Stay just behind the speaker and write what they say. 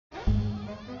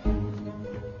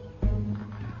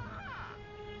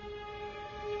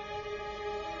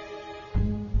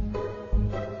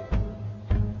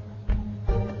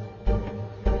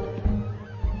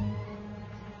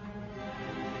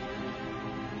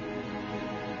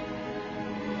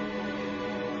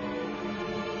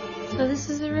So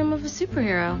this is the room of a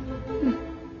superhero.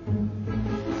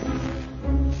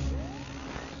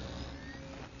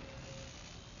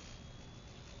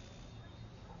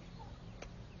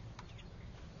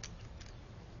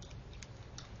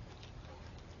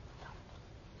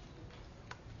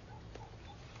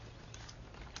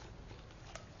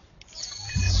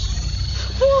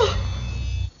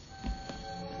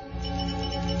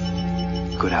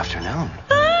 Good afternoon.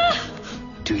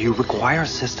 Do you require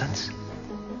assistance?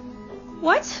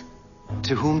 What?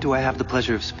 To whom do I have the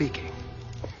pleasure of speaking?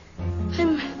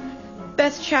 I'm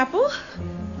Beth Chappell.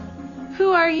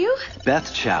 Who are you?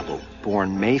 Beth Chappell,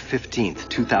 born May 15th,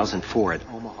 2004 at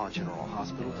Omaha General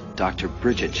Hospital. Dr.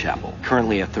 Bridget Chappell,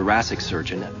 currently a thoracic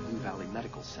surgeon at the Blue Valley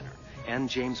Medical Center. And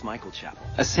James Michael Chappell,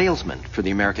 a salesman for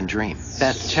the American Dream.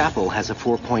 Beth Chappell has a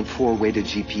 4.4 weighted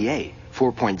GPA,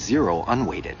 4.0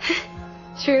 unweighted.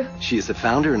 True. She is the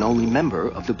founder and only member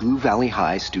of the Blue Valley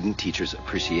High Student Teachers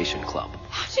Appreciation Club.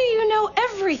 How do you know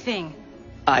everything?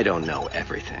 I don't know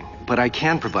everything, but I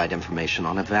can provide information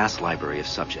on a vast library of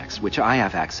subjects, which I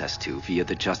have access to via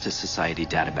the Justice Society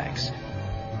databanks.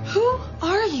 Who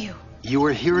are you? You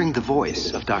are hearing the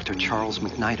voice of Dr. Charles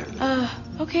McNider.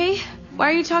 Okay. Why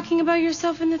are you talking about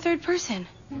yourself in the third person?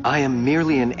 I am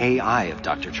merely an AI of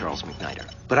Dr. Charles McNider,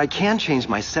 but I can change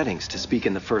my settings to speak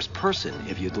in the first person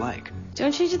if you'd like.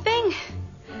 Don't change a thing.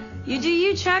 You do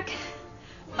you, Chuck.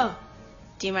 Oh,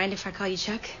 do you mind if I call you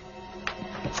Chuck?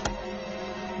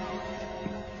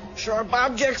 Sharp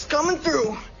objects coming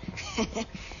through.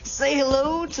 Say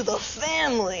hello to the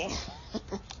family.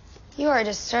 You are a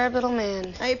disturbed little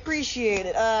man. I appreciate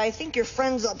it. I think your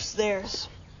friend's upstairs.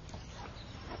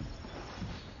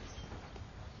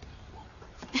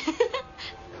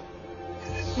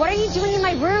 What are you doing in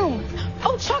my room?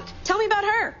 Oh, Chuck, tell me about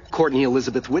her. Courtney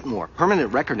Elizabeth Whitmore.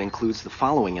 Permanent record includes the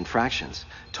following infractions: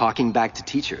 talking back to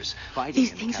teachers, fighting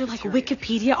These in things the are like cafeteria.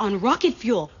 Wikipedia on rocket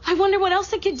fuel. I wonder what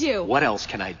else it could do. What else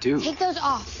can I do? Take those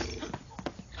off.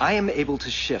 I am able to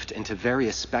shift into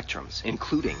various spectrums,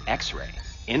 including X-ray,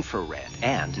 infrared,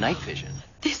 and night vision.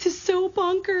 This is so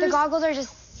bonkers. The goggles are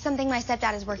just something my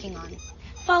stepdad is working on.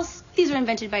 False. These were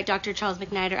invented by Dr. Charles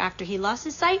McNider after he lost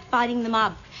his sight fighting the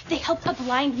mob. They helped a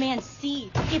blind man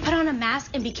see. He put on a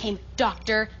mask and became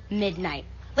Dr. Midnight,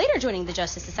 later joining the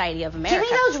Justice Society of America.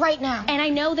 Give me those right now. And I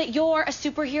know that you're a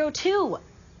superhero, too.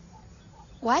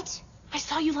 What? I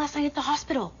saw you last night at the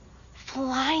hospital,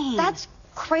 flying. That's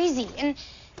crazy. And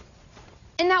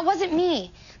that wasn't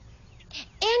me.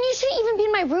 And you shouldn't even be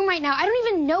in my room right now. I don't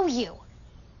even know you.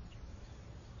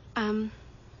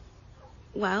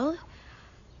 Well,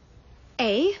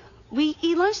 A, we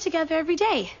eat lunch together every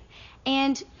day.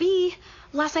 And B,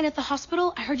 last night at the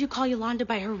hospital, I heard you call Yolanda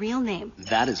by her real name.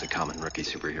 That is a common rookie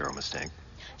superhero mistake.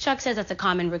 Chuck says that's a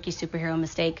common rookie superhero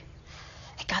mistake.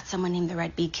 It got someone named the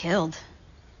Red Bee killed.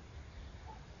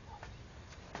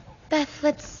 Beth,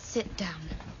 let's sit down.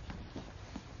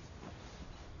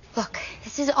 Look,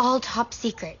 this is all top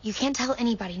secret. You can't tell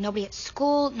anybody. Nobody at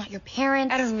school, not your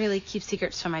parents. I don't really keep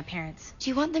secrets from my parents.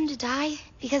 Do you want them to die?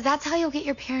 Because that's how you'll get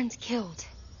your parents killed.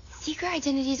 Secret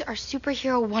identities are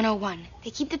superhero 101. They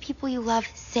keep the people you love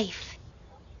safe.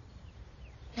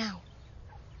 Now,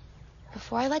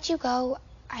 before I let you go,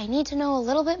 I need to know a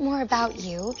little bit more about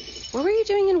you. What were you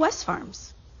doing in West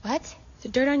Farms? What? The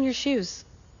dirt on your shoes.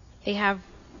 They have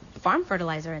farm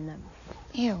fertilizer in them.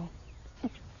 Ew.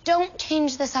 Don't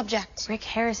change the subject. Rick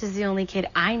Harris is the only kid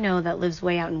I know that lives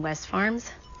way out in West Farms.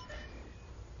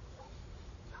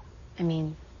 I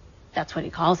mean, that's what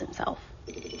he calls himself.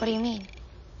 What do you mean?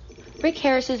 Rick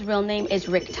Harris's real name is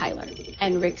Rick Tyler,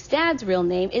 and Rick's dad's real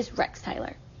name is Rex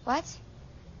Tyler. What?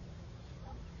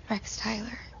 Rex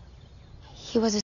Tyler. He was a